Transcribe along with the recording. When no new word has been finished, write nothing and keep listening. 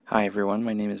Hi everyone,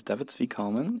 my name is David Zvi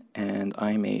Kalman, and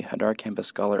I'm a Hadar Campus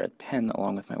Scholar at Penn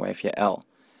along with my wife Yael.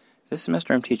 This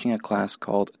semester I'm teaching a class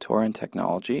called Torah and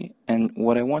Technology, and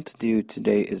what I want to do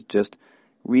today is just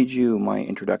read you my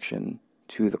introduction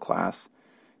to the class.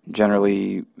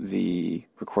 Generally, the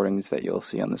recordings that you'll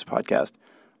see on this podcast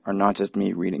are not just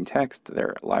me reading text,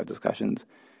 they're live discussions,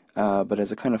 but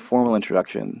as a kind of formal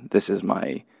introduction, this is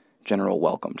my general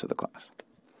welcome to the class.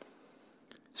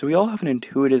 So we all have an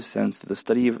intuitive sense that the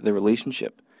study of the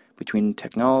relationship between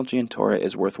technology and Torah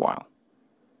is worthwhile.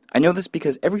 I know this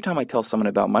because every time I tell someone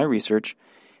about my research,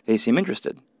 they seem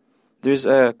interested. There's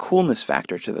a coolness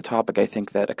factor to the topic, I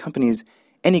think, that accompanies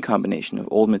any combination of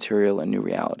old material and new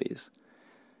realities.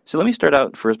 So let me start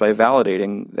out first by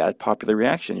validating that popular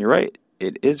reaction. You're right,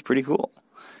 it is pretty cool.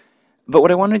 But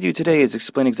what I want to do today is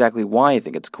explain exactly why I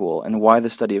think it's cool and why the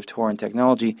study of Torah and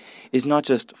technology is not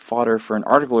just fodder for an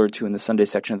article or two in the Sunday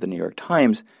section of the New York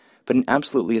Times, but an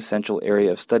absolutely essential area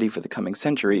of study for the coming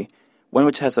century, one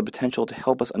which has the potential to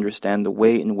help us understand the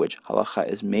way in which halakha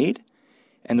is made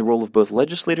and the role of both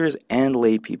legislators and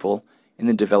lay people in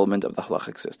the development of the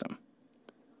halakhic system.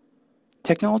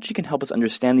 Technology can help us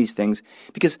understand these things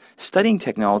because studying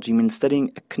technology means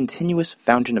studying a continuous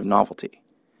fountain of novelty.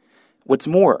 What's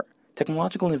more,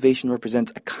 technological innovation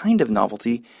represents a kind of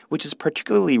novelty which is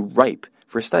particularly ripe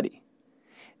for study.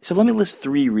 So let me list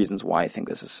 3 reasons why I think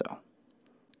this is so.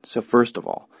 So first of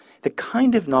all, the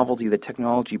kind of novelty that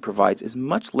technology provides is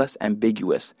much less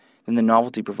ambiguous than the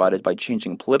novelty provided by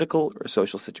changing political or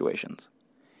social situations.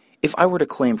 If I were to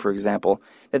claim, for example,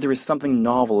 that there is something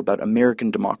novel about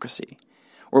American democracy,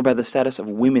 or about the status of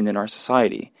women in our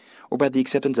society, or about the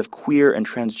acceptance of queer and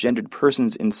transgendered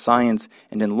persons in science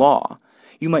and in law,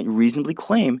 you might reasonably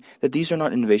claim that these are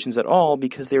not innovations at all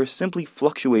because they are simply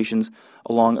fluctuations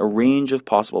along a range of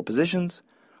possible positions,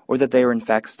 or that they are in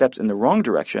fact steps in the wrong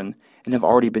direction and have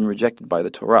already been rejected by the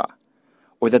Torah,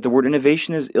 or that the word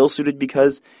innovation is ill-suited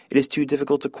because it is too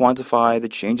difficult to quantify the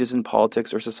changes in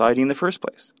politics or society in the first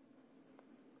place.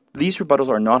 These rebuttals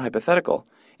are not hypothetical.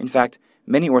 In fact,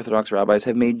 many Orthodox rabbis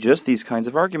have made just these kinds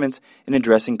of arguments in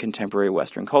addressing contemporary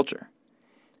Western culture.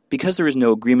 Because there is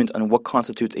no agreement on what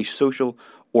constitutes a social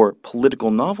or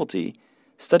political novelty,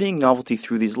 studying novelty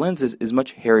through these lenses is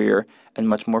much hairier and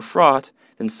much more fraught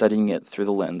than studying it through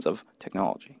the lens of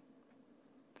technology.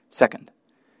 Second,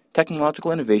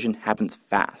 technological innovation happens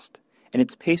fast, and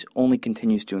its pace only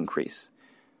continues to increase.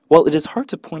 While it is hard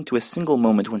to point to a single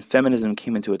moment when feminism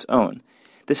came into its own,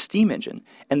 the steam engine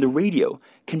and the radio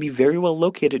can be very well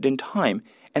located in time,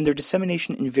 and their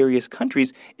dissemination in various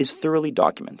countries is thoroughly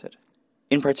documented.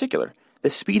 In particular, the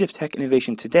speed of tech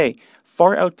innovation today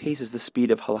far outpaces the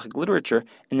speed of halakhic literature,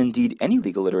 and indeed any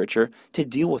legal literature, to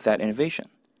deal with that innovation.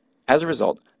 As a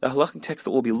result, the halakhic text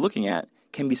that we'll be looking at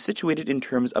can be situated in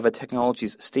terms of a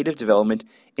technology's state of development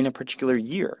in a particular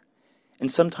year,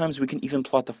 and sometimes we can even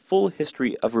plot the full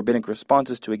history of rabbinic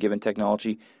responses to a given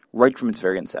technology right from its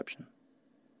very inception.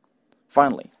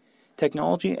 Finally,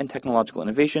 technology and technological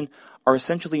innovation are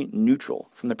essentially neutral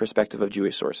from the perspective of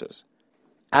Jewish sources.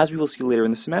 As we will see later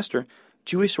in the semester,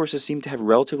 Jewish sources seem to have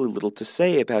relatively little to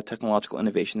say about technological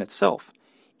innovation itself,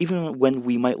 even when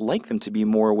we might like them to be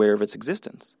more aware of its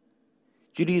existence.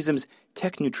 Judaism's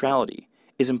tech neutrality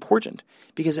is important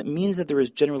because it means that there is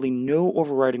generally no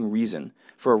overriding reason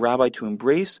for a rabbi to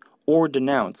embrace or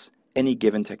denounce any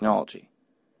given technology.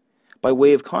 By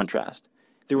way of contrast,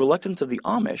 the reluctance of the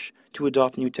Amish to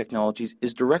adopt new technologies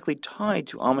is directly tied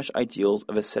to Amish ideals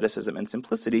of asceticism and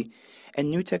simplicity, and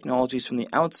new technologies from the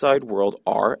outside world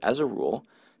are, as a rule,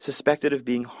 suspected of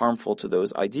being harmful to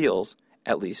those ideals,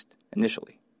 at least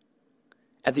initially.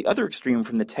 At the other extreme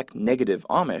from the tech-negative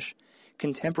Amish,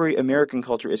 contemporary American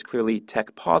culture is clearly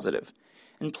tech-positive,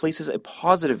 and places a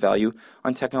positive value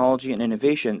on technology and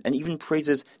innovation, and even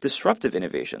praises disruptive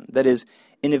innovation, that is,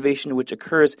 innovation which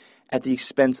occurs at the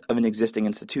expense of an existing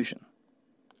institution.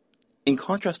 In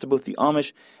contrast to both the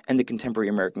Amish and the contemporary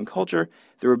American culture,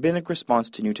 the rabbinic response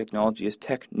to new technology is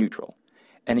tech-neutral,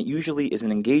 and it usually is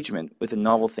an engagement with the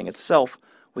novel thing itself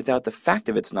without the fact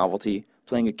of its novelty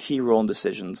playing a key role in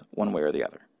decisions one way or the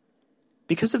other.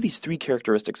 Because of these 3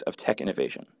 characteristics of tech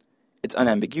innovation, its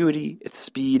unambiguity, its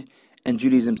speed, and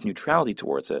Judaism's neutrality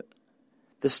towards it,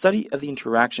 the study of the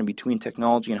interaction between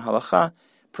technology and halakha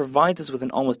provides us with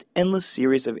an almost endless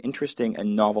series of interesting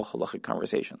and novel halakhic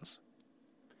conversations.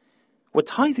 What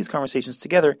ties these conversations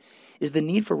together is the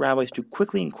need for rabbis to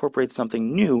quickly incorporate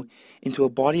something new into a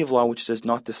body of law which does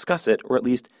not discuss it, or at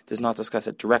least does not discuss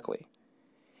it directly.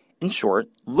 In short,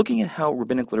 looking at how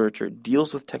rabbinic literature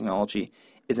deals with technology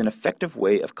is an effective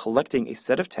way of collecting a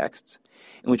set of texts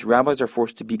in which rabbis are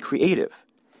forced to be creative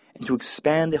and to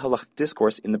expand the halachic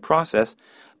discourse in the process,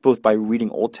 both by reading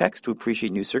old texts to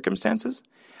appreciate new circumstances,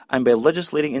 and by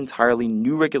legislating entirely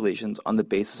new regulations on the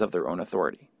basis of their own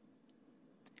authority.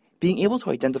 Being able to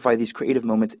identify these creative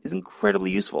moments is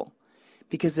incredibly useful,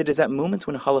 because it is at moments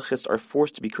when halachists are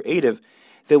forced to be creative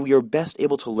that we are best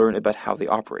able to learn about how they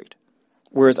operate.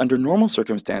 Whereas under normal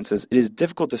circumstances, it is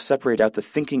difficult to separate out the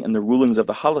thinking and the rulings of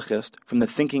the halachist from the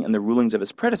thinking and the rulings of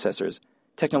his predecessors,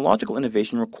 technological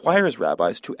innovation requires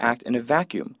rabbis to act in a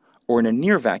vacuum, or in a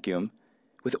near vacuum,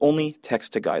 with only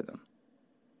text to guide them.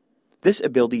 This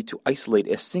ability to isolate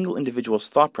a single individual's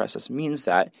thought process means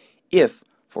that if,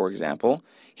 for example,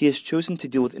 he has chosen to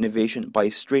deal with innovation by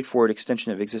a straightforward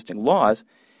extension of existing laws,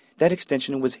 that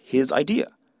extension was his idea,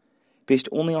 based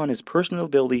only on his personal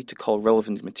ability to cull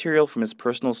relevant material from his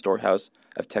personal storehouse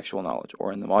of textual knowledge,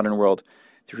 or in the modern world,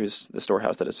 through the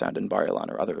storehouse that is found in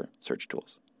Bar-Ilan or other search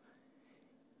tools.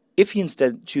 If he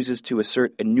instead chooses to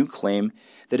assert a new claim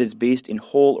that is based in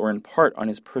whole or in part on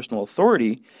his personal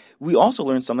authority, we also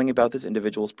learn something about this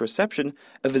individual's perception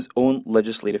of his own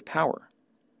legislative power.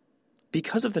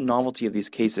 Because of the novelty of these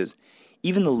cases,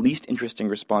 even the least interesting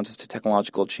responses to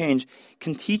technological change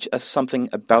can teach us something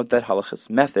about that halachist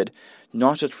method,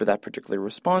 not just for that particular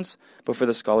response, but for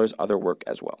the scholar's other work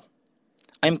as well.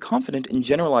 I am confident in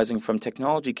generalizing from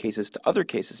technology cases to other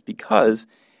cases because,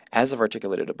 as I've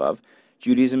articulated above,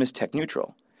 Judaism is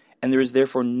tech-neutral, and there is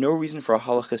therefore no reason for a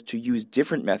halachist to use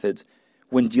different methods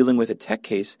when dealing with a tech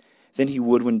case than he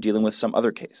would when dealing with some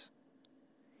other case.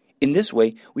 In this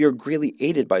way, we are greatly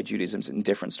aided by Judaism's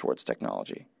indifference towards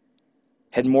technology.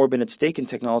 Had more been at stake in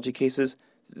technology cases,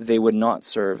 they would not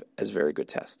serve as very good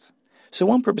tests. So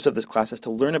one purpose of this class is to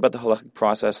learn about the halachic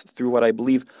process through what I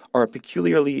believe are a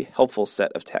peculiarly helpful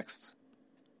set of texts.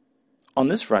 On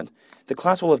this front, the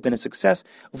class will have been a success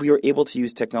if we are able to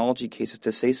use technology cases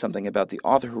to say something about the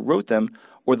author who wrote them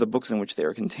or the books in which they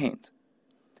are contained.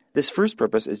 This first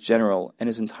purpose is general and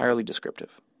is entirely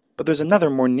descriptive. But there's another,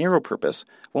 more narrow purpose,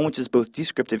 one which is both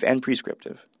descriptive and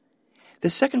prescriptive.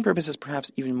 This second purpose is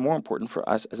perhaps even more important for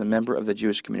us as a member of the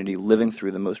Jewish community living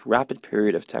through the most rapid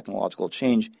period of technological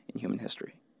change in human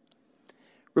history.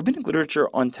 Rabbinic literature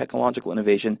on technological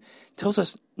innovation tells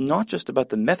us not just about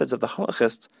the methods of the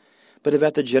halachists, but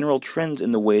about the general trends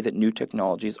in the way that new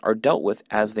technologies are dealt with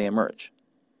as they emerge.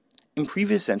 In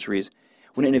previous centuries,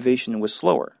 when innovation was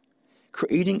slower,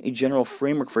 creating a general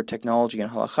framework for technology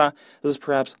and halakha was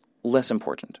perhaps less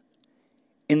important.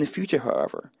 In the future,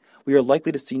 however, we are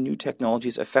likely to see new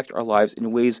technologies affect our lives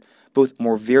in ways both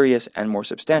more various and more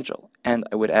substantial. And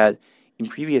I would add, in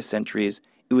previous centuries,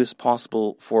 it was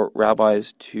possible for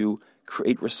rabbis to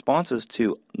create responses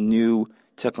to new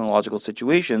technological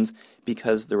situations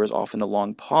because there was often a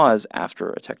long pause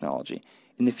after a technology.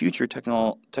 In the future,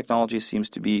 technology seems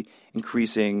to be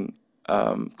increasing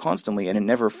constantly, and it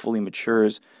never fully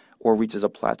matures or reaches a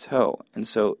plateau. And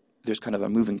so there's kind of a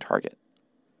moving target.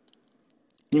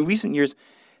 In recent years,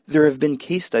 there have been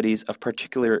case studies of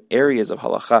particular areas of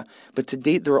halakha, but to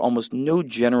date there are almost no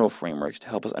general frameworks to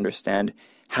help us understand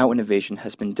how innovation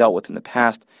has been dealt with in the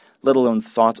past, let alone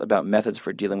thoughts about methods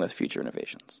for dealing with future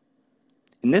innovations.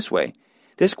 In this way,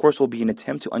 this course will be an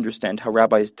attempt to understand how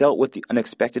rabbis dealt with the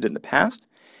unexpected in the past,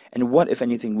 and what, if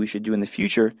anything, we should do in the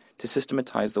future to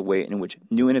systematize the way in which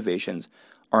new innovations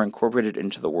are incorporated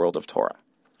into the world of Torah.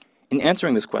 In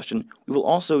answering this question, we will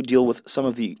also deal with some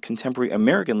of the contemporary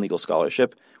American legal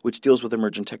scholarship, which deals with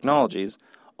emergent technologies,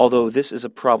 although this is a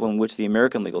problem which the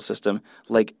American legal system,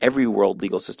 like every world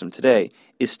legal system today,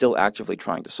 is still actively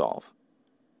trying to solve.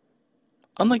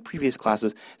 Unlike previous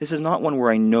classes, this is not one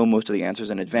where I know most of the answers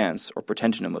in advance, or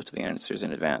pretend to know most of the answers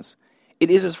in advance.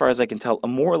 It is, as far as I can tell, a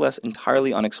more or less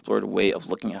entirely unexplored way of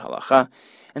looking at halakha,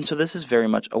 and so this is very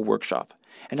much a workshop,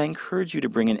 and I encourage you to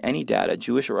bring in any data,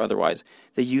 Jewish or otherwise,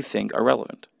 that you think are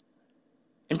relevant.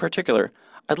 In particular,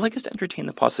 I'd like us to entertain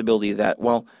the possibility that,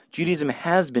 while Judaism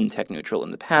has been tech-neutral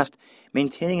in the past,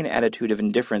 maintaining an attitude of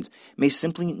indifference may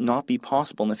simply not be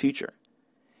possible in the future,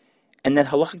 and that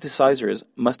halachic decisors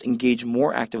must engage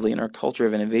more actively in our culture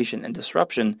of innovation and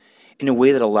disruption in a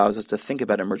way that allows us to think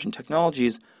about emergent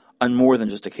technologies on more than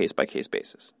just a case-by-case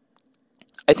basis.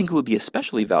 I think it would be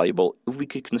especially valuable if we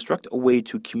could construct a way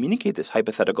to communicate this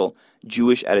hypothetical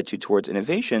Jewish attitude towards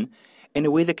innovation in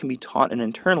a way that can be taught and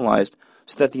internalized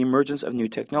so that the emergence of new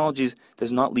technologies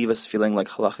does not leave us feeling like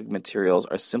halachic materials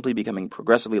are simply becoming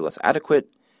progressively less adequate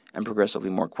and progressively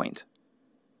more quaint.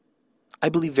 I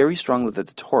believe very strongly that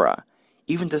the Torah,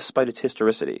 even despite its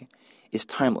historicity, is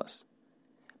timeless.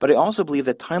 But I also believe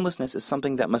that timelessness is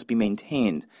something that must be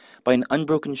maintained by an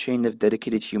unbroken chain of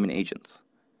dedicated human agents.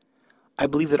 I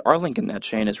believe that our link in that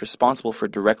chain is responsible for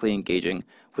directly engaging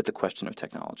with the question of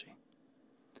technology.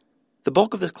 The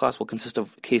bulk of this class will consist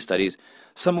of case studies,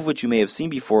 some of which you may have seen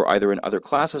before either in other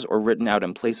classes or written out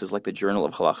in places like the Journal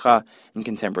of Halakha in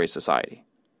Contemporary Society.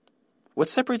 What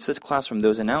separates this class from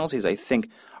those analyses, I think,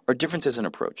 are differences in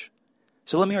approach.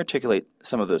 So let me articulate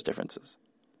some of those differences.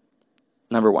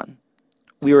 Number one,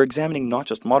 we are examining not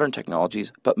just modern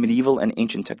technologies, but medieval and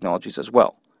ancient technologies as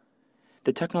well.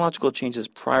 The technological changes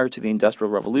prior to the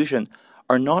Industrial Revolution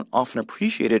are not often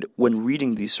appreciated when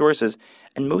reading these sources,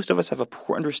 and most of us have a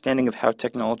poor understanding of how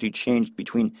technology changed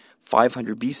between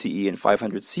 500 BCE and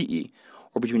 500 CE,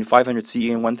 or between 500 CE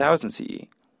and 1000 CE.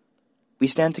 We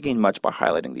stand to gain much by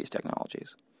highlighting these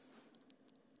technologies.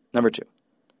 Number two,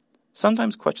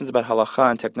 sometimes questions about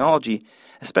halakha and technology,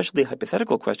 especially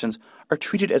hypothetical questions, are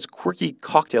treated as quirky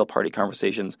cocktail party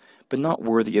conversations, but not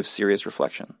worthy of serious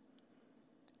reflection.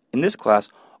 In this class,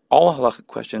 all halakhic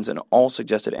questions and all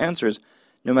suggested answers,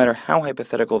 no matter how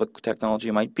hypothetical the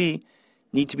technology might be,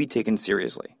 need to be taken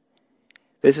seriously.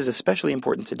 This is especially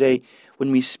important today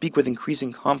when we speak with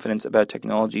increasing confidence about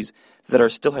technologies that are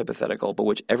still hypothetical but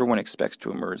which everyone expects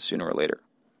to emerge sooner or later.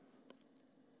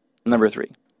 Number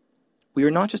three, we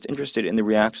are not just interested in the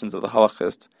reactions of the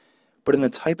halakhists, but in the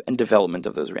type and development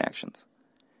of those reactions.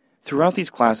 Throughout these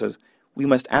classes, we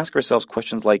must ask ourselves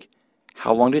questions like,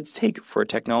 how long did it take for a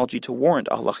technology to warrant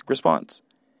a halakhic response?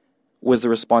 Was the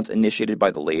response initiated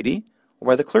by the laity or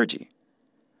by the clergy?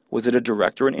 Was it a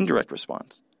direct or an indirect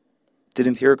response? Did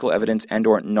empirical evidence and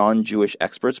or non-Jewish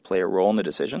experts play a role in the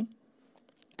decision?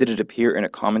 Did it appear in a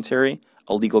commentary,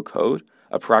 a legal code,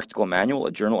 a practical manual,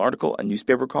 a journal article, a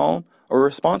newspaper column, or a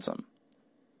responsum?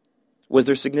 Was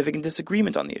there significant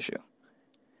disagreement on the issue?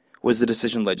 Was the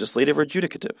decision legislative or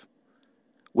adjudicative?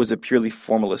 Was it purely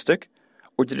formalistic,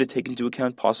 or did it take into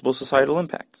account possible societal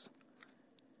impacts?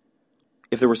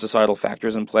 If there were societal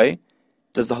factors in play,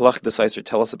 does the halakhic decisor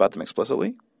tell us about them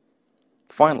explicitly?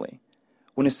 Finally,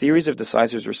 when a series of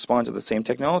decisors respond to the same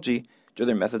technology, do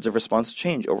their methods of response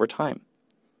change over time?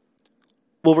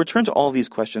 We'll return to all of these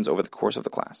questions over the course of the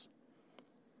class.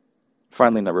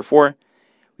 Finally, number four,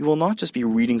 we will not just be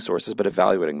reading sources but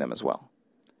evaluating them as well.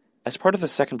 As part of the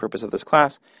second purpose of this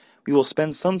class, we will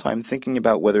spend some time thinking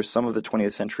about whether some of the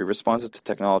 20th century responses to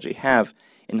technology have,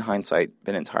 in hindsight,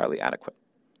 been entirely adequate.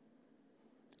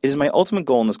 It is my ultimate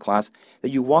goal in this class that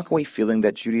you walk away feeling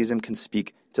that Judaism can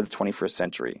speak to the 21st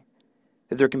century,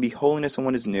 that there can be holiness in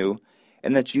what is new,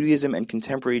 and that Judaism and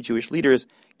contemporary Jewish leaders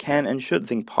can and should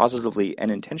think positively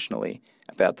and intentionally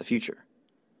about the future.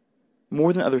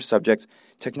 More than other subjects,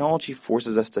 technology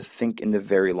forces us to think in the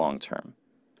very long term.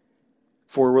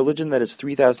 For a religion that is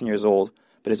 3,000 years old,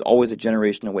 but is always a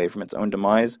generation away from its own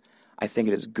demise, I think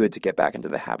it is good to get back into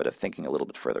the habit of thinking a little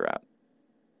bit further out.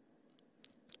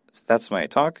 So that's my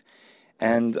talk,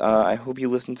 and I hope you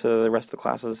listen to the rest of the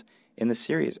classes in this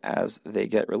series as they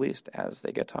get released, as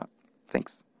they get taught.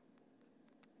 Thanks.